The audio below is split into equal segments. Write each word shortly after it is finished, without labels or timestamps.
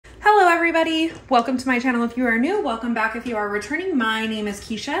everybody, welcome to my channel. If you are new, welcome back. If you are returning, my name is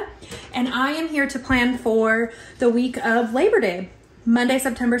Keisha and I am here to plan for the week of Labor Day, Monday,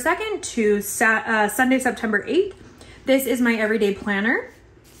 September 2nd to Sunday, September 8th. This is my everyday planner.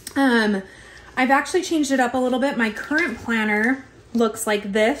 I've actually changed it up a little bit. My current planner looks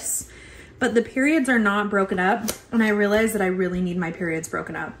like this, but the periods are not broken up and I realized that I really need my periods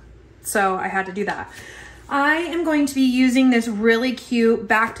broken up. So I had to do that. I am going to be using this really cute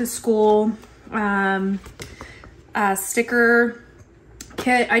back to school sticker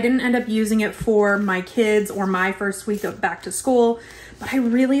kit. I didn't end up using it for my kids or my first week of back to school, but I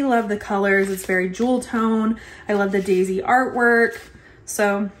really love the colors. It's very jewel tone. I love the daisy artwork.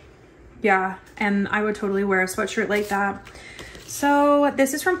 So yeah, and I would totally wear a sweatshirt like that. So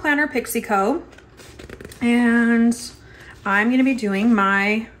this is from Planner Pixie Co. And I'm gonna be doing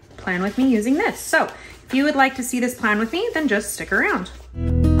my plan with me using this. So if you would like to see this plan with me, then just stick around.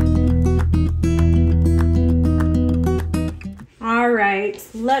 All right,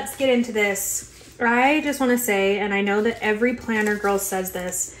 let's get into this. I just wanna say, and I know that every planner girl says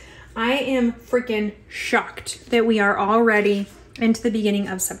this, I am freaking shocked that we are already into the beginning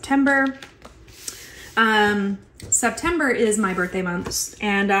of September. September is my birthday month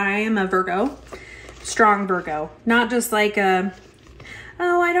and I am a Virgo, strong Virgo, not just like a,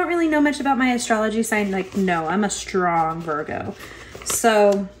 oh, I don't really know much about my astrology sign. Like, no, I'm a strong Virgo.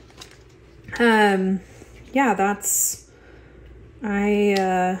 So, yeah, that's,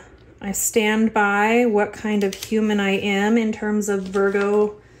 I stand by what kind of human I am in terms of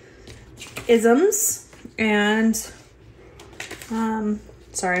Virgo isms. And,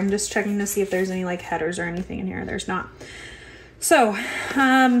 sorry, I'm just checking to see if there's any like headers or anything in here. There's not. So,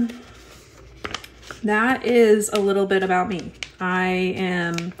 that is a little bit about me. I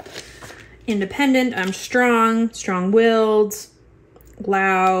am independent, I'm strong, strong-willed,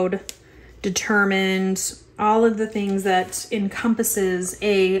 loud, determined, all of the things that encompasses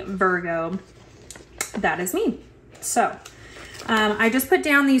a Virgo. That is me. So, I just put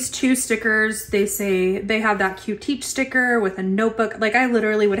down these two stickers. They say they have that cute teach sticker with a notebook. Like I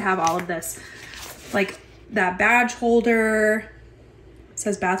literally would have all of this, like that badge holder, it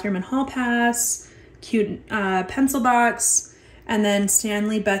says bathroom and hall pass, cute pencil box, and then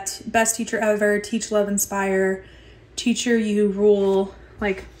Stanley, best teacher ever, teach, love, inspire, teacher, you rule.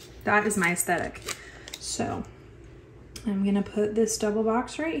 Like that is my aesthetic. So I'm gonna put this double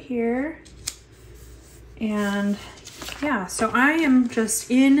box right here. And yeah, so I am just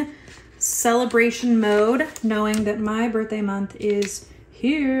in celebration mode, knowing that my birthday month is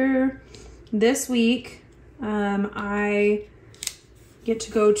here. This week, I get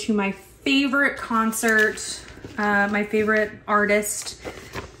to go to my favorite concert, my favorite artist.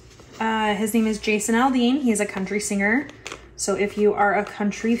 His name is Jason Aldean. He's a country singer. So if you are a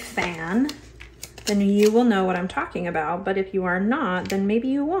country fan, then you will know what I'm talking about. But if you are not, then maybe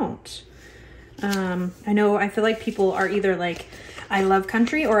you won't. I feel like people are either like, I love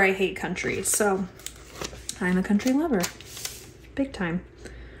country or I hate country. So I'm a country lover, big time.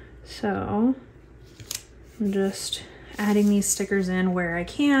 So I'm just adding these stickers in where I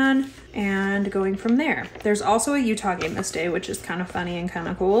can and going from there. There's also a Utah game this day, which is kind of funny and kind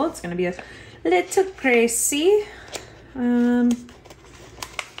of cool. It's going to be a little crazy. I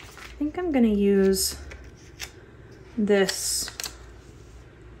think I'm going to use this.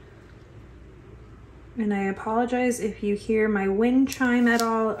 And I apologize if you hear my wind chime at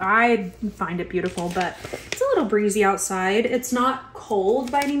all. I find it beautiful, but it's a little breezy outside. It's not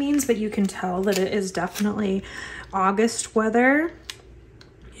cold by any means, but you can tell that it is definitely August weather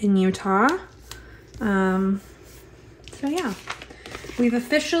in Utah. So yeah, we've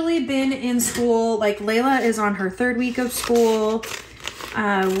officially been in school. Like Layla is on her 3rd week of school.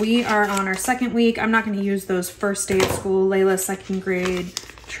 We are on our 2nd week. I'm not going to use those first day of school. Layla's 2nd grade,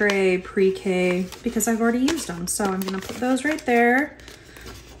 Trey pre-K, because I've already used them. So I'm going to put those right there.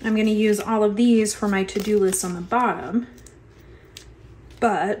 I'm going to use all of these for my to-do list on the bottom.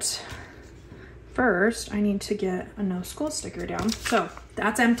 But first, I need to get a no school sticker down. So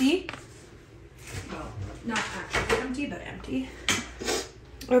that's empty. Well, not actually empty, but empty.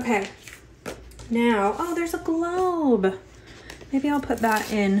 Okay. Now, oh, there's a globe. Maybe I'll put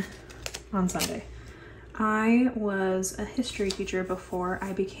that in on Sunday. I was a history teacher before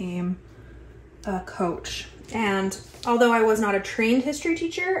I became a coach. And although I was not a trained history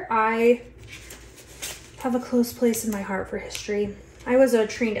teacher, I have a close place in my heart for history. I was a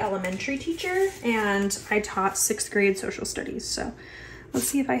trained elementary teacher and I taught 6th grade social studies. So let's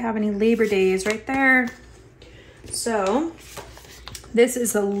see if I have any Labor Days right there. So this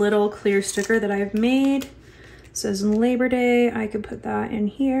is a little clear sticker that I've made. It says Labor Day. I could put that in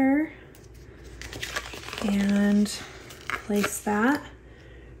here. and place that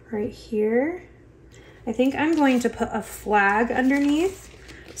right here. I think I'm going to put a flag underneath.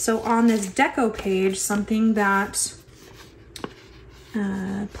 So on this deco page, something that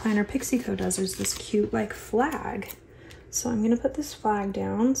Planner Pixie Co does is this cute like flag. So I'm gonna put this flag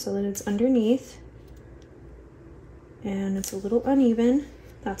down so that it's underneath, and it's a little uneven.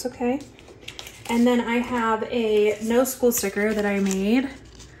 That's okay. And then I have a no school sticker that I made,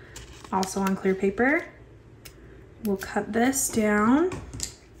 also on clear paper. We'll cut this down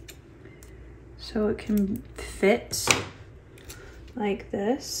so it can fit like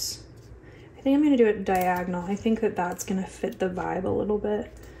this. I think I'm gonna do it diagonal. I think that that's gonna fit the vibe a little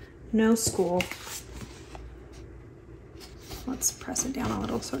bit. No school. Let's press it down a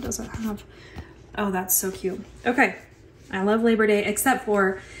little so it doesn't have, oh, that's so cute. Okay, I love Labor Day, except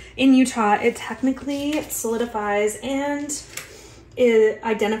for in Utah, it technically solidifies and it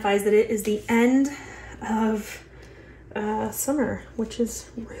identifies that it is the end of summer, which is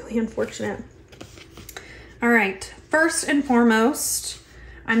really unfortunate. All right, first and foremost,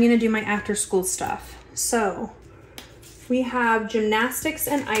 I'm gonna do my after school stuff. So we have gymnastics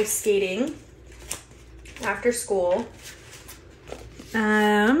and ice skating after school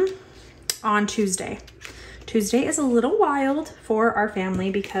on Tuesday. Tuesday is a little wild for our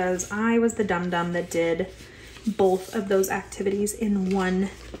family because I was the dum-dum that did both of those activities in one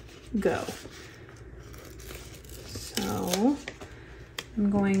go. So I'm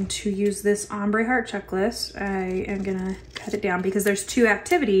going to use this ombre heart checklist. I am gonna cut it down because there's 2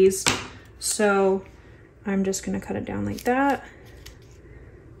 activities. So I'm just gonna cut it down like that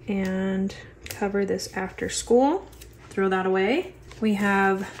and cover this after school. Throw that away. We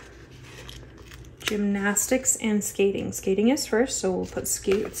have gymnastics and skating. Skating is first, so we'll put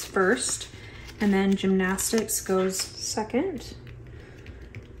skates first, and then gymnastics goes second.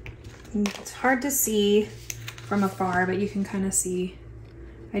 It's hard to see from afar, but you can kind of see.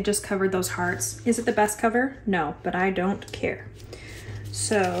 I just covered those hearts. Is it the best cover? No, but I don't care.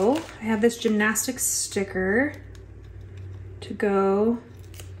 So I have this gymnastics sticker to go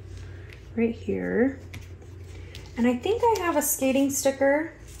right here. And I think I have a skating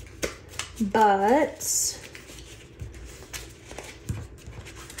sticker, but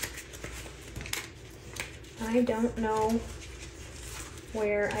I don't know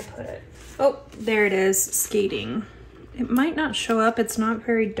where I put it. Oh, there it is, skating. It might not show up, it's not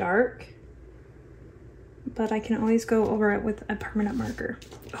very dark, but I can always go over it with a permanent marker.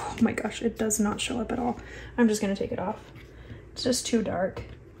 Oh my gosh, it does not show up at all. I'm just gonna take it off. It's just too dark.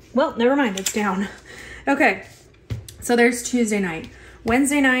 Well, never mind, it's down. Okay, so there's Tuesday night.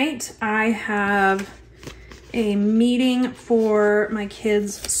 Wednesday night, I have a meeting for my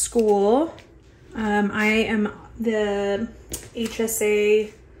kids' school. I am the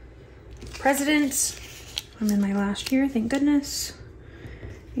HSA president. I'm in my last year, thank goodness.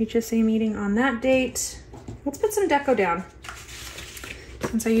 HSA meeting on that date. Let's put some deco down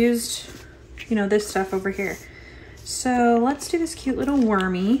since I used, you know, this stuff over here. So let's do this cute little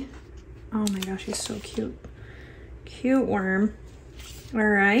wormy. Oh my gosh, he's so cute. Cute worm. All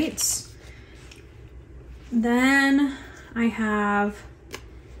right. Then I have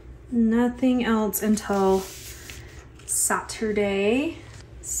nothing else until Saturday.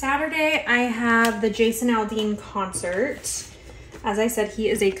 Saturday, I have the Jason Aldean concert. As I said, he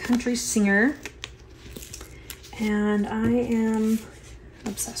is a country singer, and I am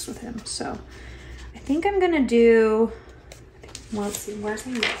obsessed with him. So I think I'm gonna do, well, let's see, where's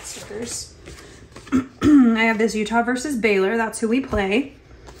my Utah stickers? I have this Utah versus Baylor, that's who we play.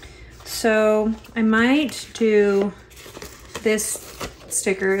 So I might do this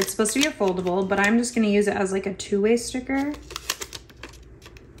sticker. It's supposed to be a foldable, but I'm just gonna use it as like a 2-way sticker.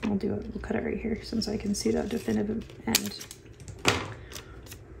 I'll do it, we'll cut it right here since I can see that definitive end.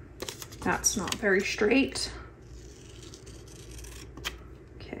 That's not very straight.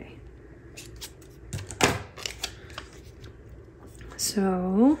 Okay.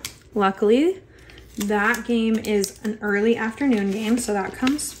 So luckily that game is an early afternoon game, so that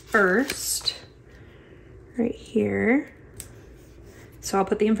comes first right here. So I'll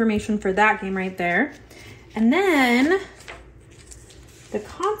put the information for that game right there. And then the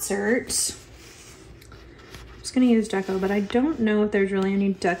concert, I'm just gonna use deco, but I don't know if there's really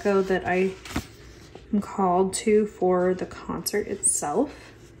any deco that I am called to for the concert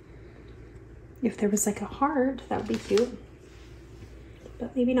itself. If there was like a heart, that would be cute,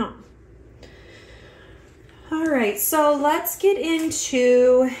 but maybe not. All right, so let's get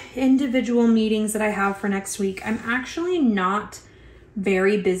into individual meetings that I have for next week. I'm actually not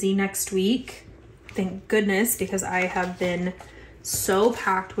very busy next week, thank goodness, because I have been so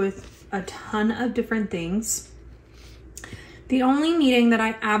packed with a ton of different things. The only meeting that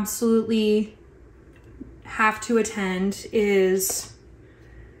I absolutely have to attend is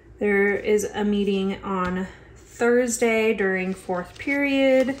there is a meeting on Thursday during 4th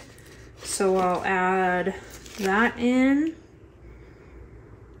period. So I'll add that in.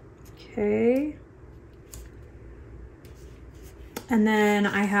 Okay. And then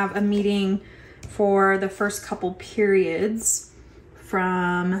I have a meeting for the first couple periods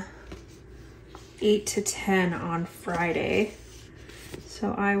from 8 to 10 on Friday.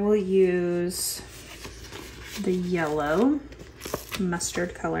 So I will use the yellow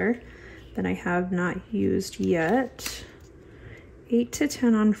mustard color that I have not used yet. 8 to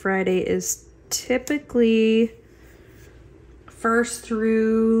 10 on Friday is typically first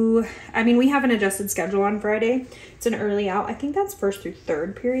through, I mean, we have an adjusted schedule on Friday. It's an early out. I think that's first through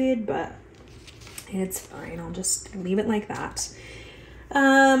 3rd period, but it's fine. I'll just leave it like that.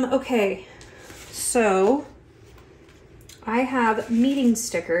 Okay, so I have meeting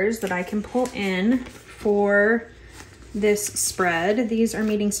stickers that I can pull in for this spread. These are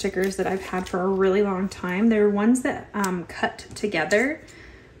meeting stickers that I've had for a really long time. They're ones that cut together.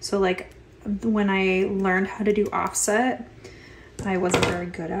 So like when I learned how to do offset, I wasn't very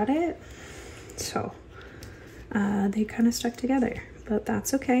good at it. So they kind of stuck together, but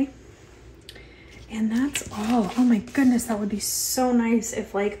that's okay. And that's all. Oh my goodness, that would be so nice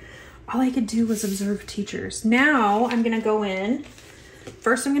if like all I could do was observe teachers. Now I'm gonna go in.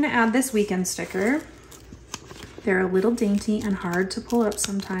 First I'm gonna add this weekend sticker. They're a little dainty and hard to pull up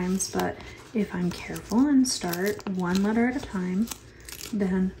sometimes, but if I'm careful and start one letter at a time,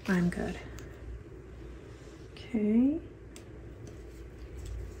 then I'm good. Okay.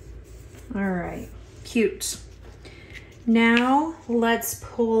 All right, cute. Now let's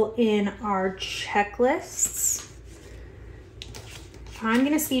pull in our checklists. I'm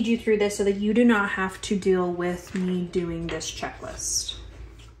gonna speed you through this so that you do not have to deal with me doing this checklist.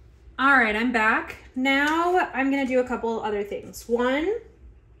 All right, I'm back. Now I'm gonna do a couple other things. One,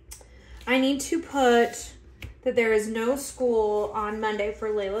 I need to put that there is no school on Monday for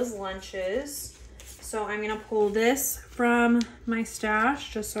Layla's lunches. So I'm gonna pull this from my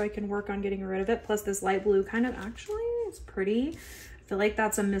stash just so I can work on getting rid of it. Plus this light blue kind of actually is pretty. I feel like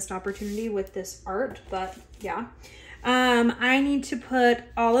that's a missed opportunity with this art, but yeah. I need to put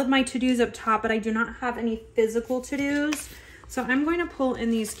all of my to-dos up top, but I do not have any physical to-dos. So I'm going to pull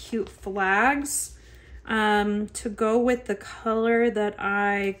in these cute flags to go with the color that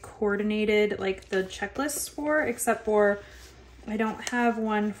I coordinated like the checklists for, except for I don't have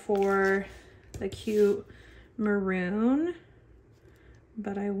one for the cute maroon,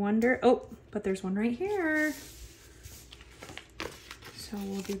 but I wonder, oh, but there's one right here. So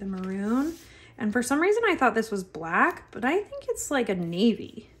we'll do the maroon. And for some reason I thought this was black, but I think it's like a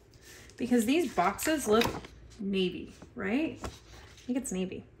navy because these boxes look navy, right? I think it's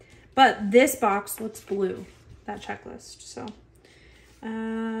navy, but this box looks blue, that checklist. So,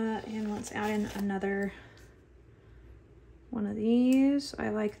 and let's add in another one of these. I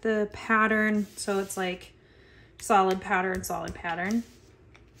like the pattern. So it's like solid pattern, solid pattern.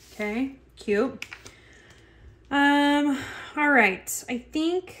 Okay, cute. All right. I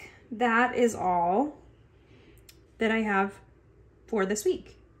think that is all that I have for this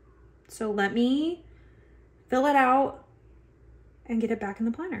week. So let me fill it out and get it back in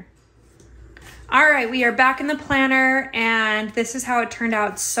the planner. All right, we are back in the planner and this is how it turned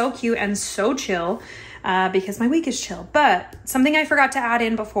out. So cute and so chill. Because my week is chill. But something I forgot to add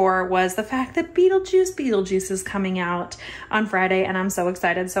in before was the fact that Beetlejuice is coming out on Friday and I'm so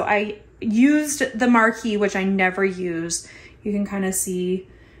excited. So I used the marquee, which I never use. You can kind of see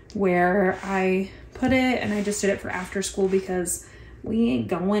where I put it, and I just did it for after school because we ain't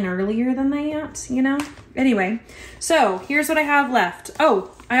going earlier than that, you know? Anyway, so here's what I have left.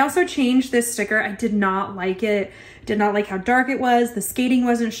 Oh, I also changed this sticker. I did not like it. Did not like how dark it was. The skating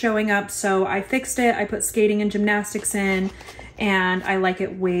wasn't showing up, so I fixed it. I put skating and gymnastics in, and I like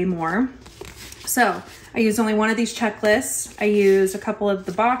it way more. So I used only one of these checklists. I used a couple of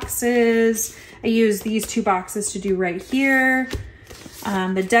the boxes. I used these 2 boxes to do right here.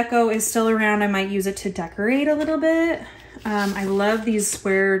 The deco is still around. I might use it to decorate a little bit. I love these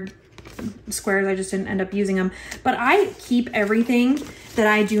squares. I just didn't end up using them, but I keep everything that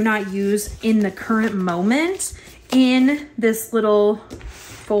I do not use in the current moment in this little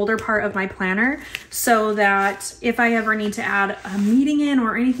folder part of my planner, so that if I ever need to add a meeting in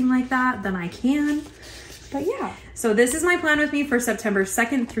or anything like that, then I can. But yeah, so this is my plan with me for September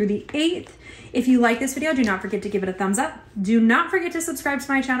 2nd through the 8th. If you like this video, do not forget to give it a thumbs up. Do not forget to subscribe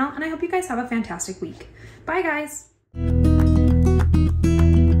to my channel, and I hope you guys have a fantastic week. Bye guys.